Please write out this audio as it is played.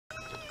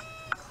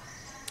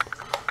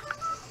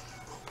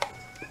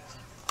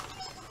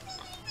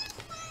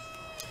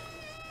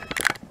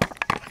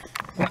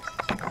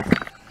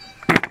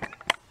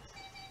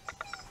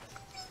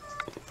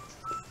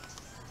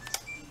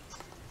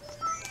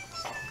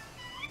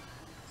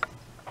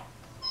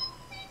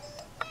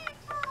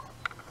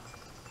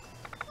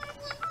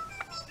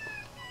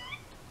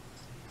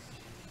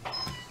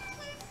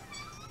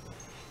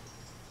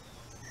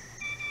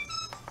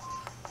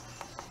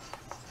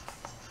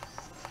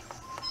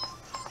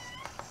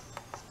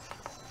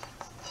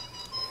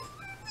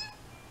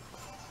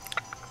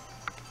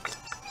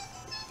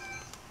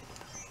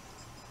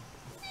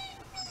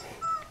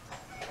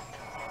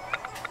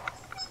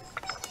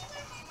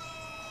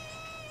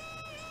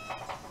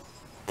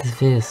This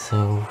video is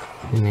so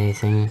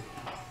amazing.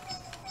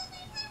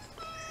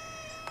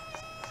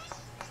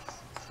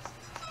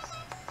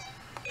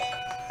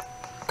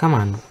 Come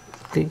on,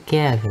 get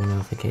out of the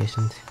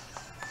notifications.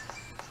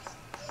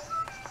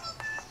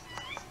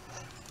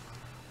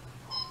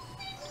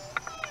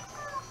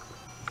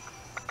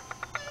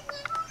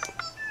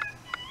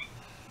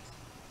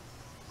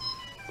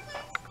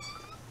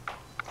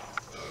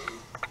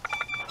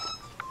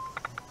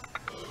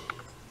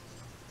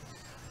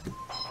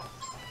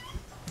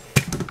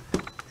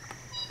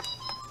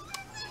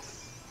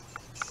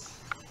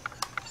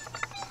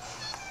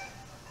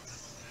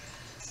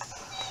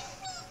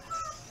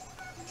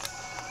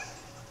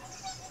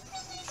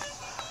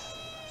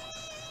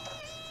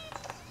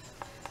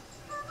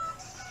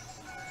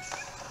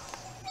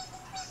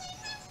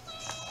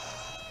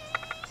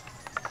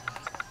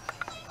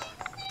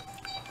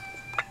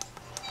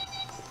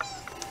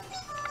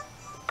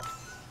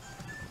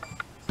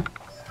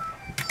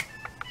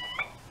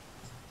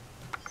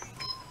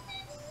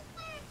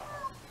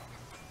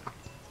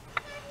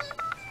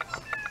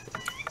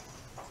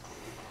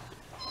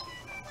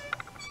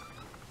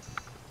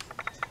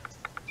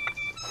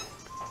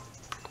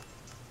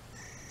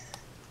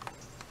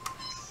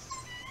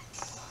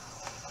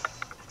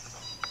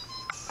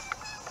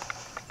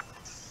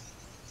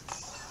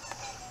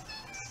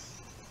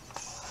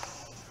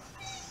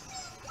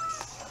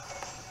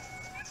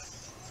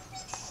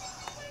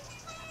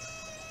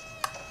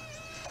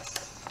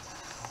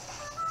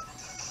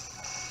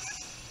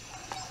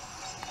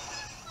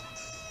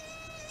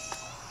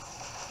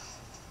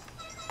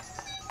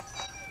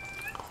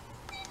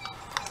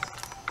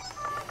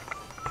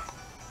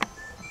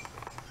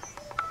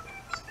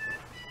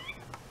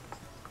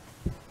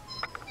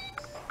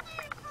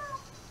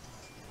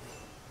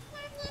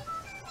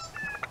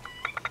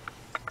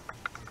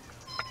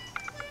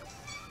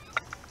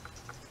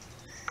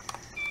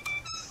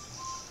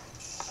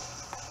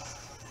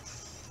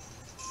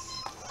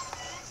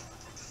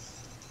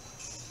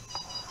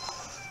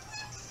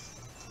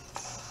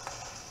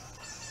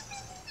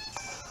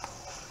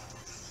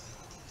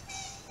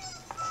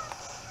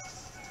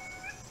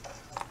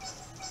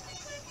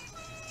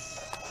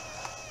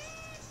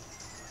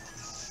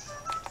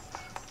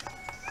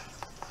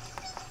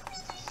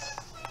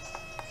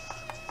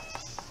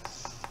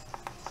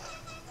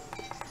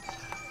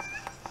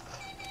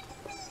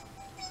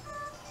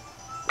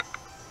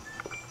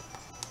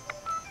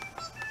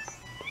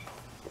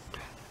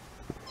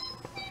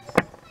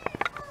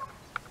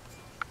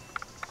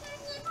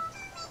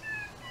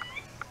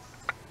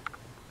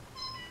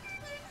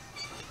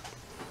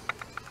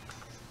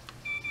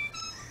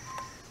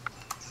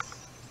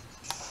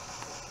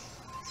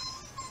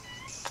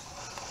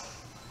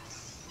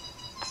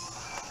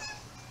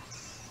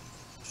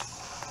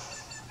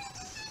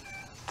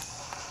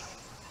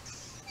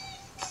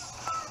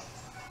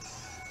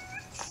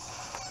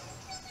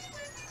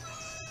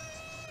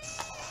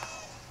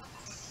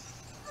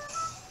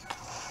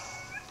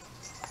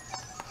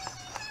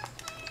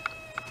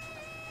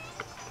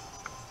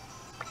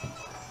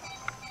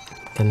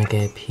 Gonna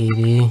get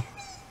PB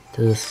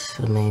to this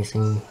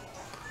amazing.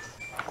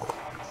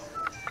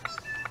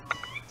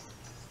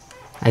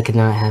 I could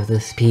not have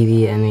this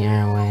PB any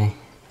other way.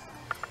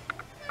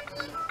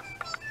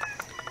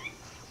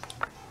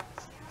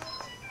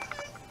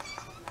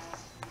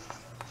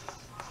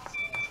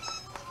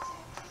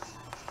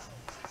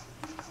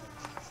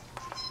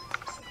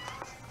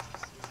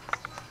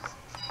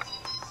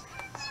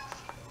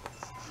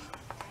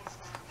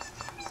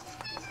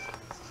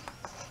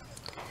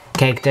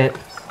 Caked it.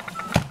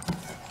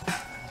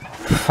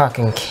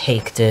 Fucking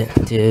caked it,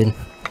 dude.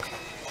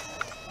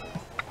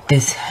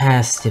 This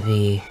has to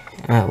be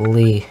at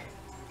least.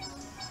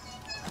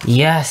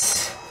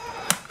 Yes!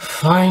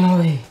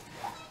 Finally!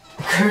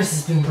 The curse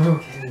has been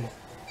broken.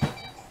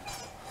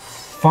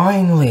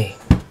 Finally!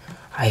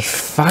 I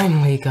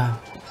finally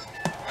got.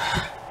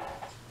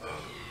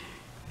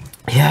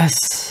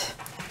 Yes!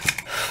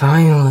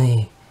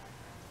 Finally!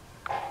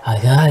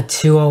 I got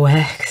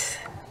 2OX.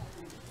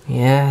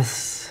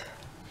 Yes.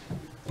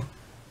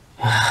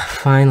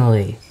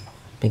 Finally.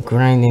 Been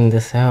grinding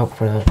this out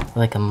for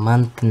like a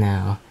month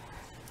now.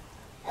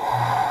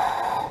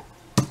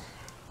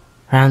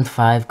 Round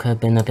 5 could have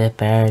been a bit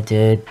better,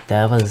 dude.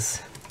 That was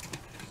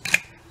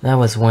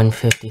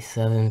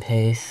 157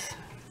 pace.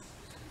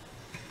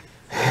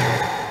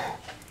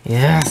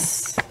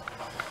 Yes!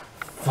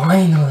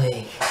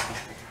 Finally!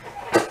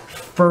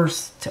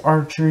 First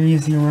archery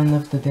easy run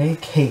of the day,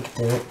 caked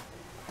it.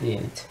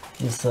 Dude,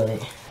 just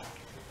like,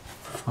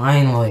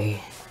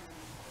 finally.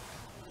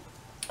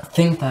 I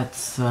think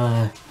that's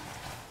a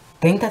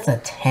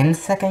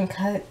 10-second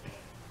cut.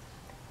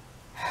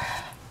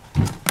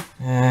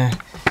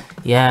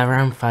 Yeah,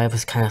 round 5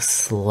 was kind of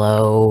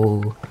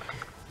slow.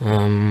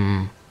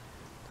 Round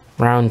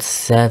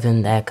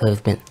 7, that could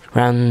have been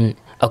round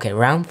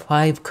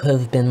 5 could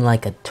have been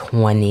like a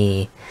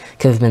 20,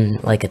 could have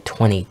been like a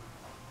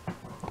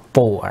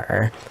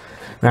 24.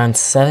 Round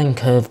 7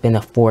 could have been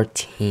a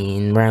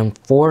 14. Round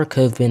 4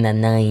 could have been a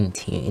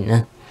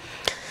 19.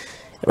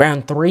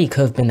 Round 3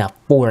 could have been a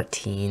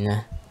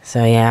 14.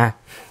 So yeah,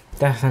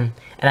 definitely.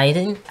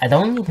 And I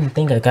don't even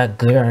think I got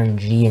good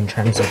RNG in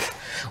terms of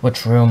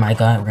which room I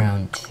got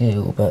round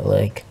 2, but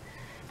like,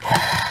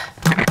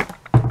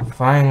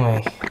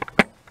 finally,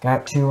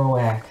 got to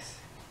relax.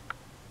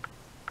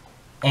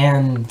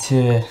 And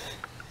to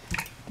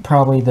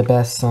probably the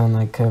best sun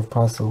I could have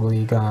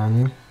possibly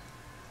gotten.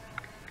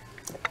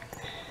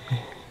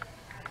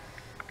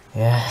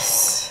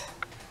 Yes.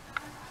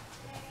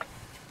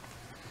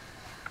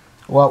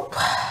 Well,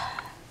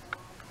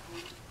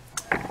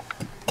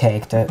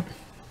 caked it.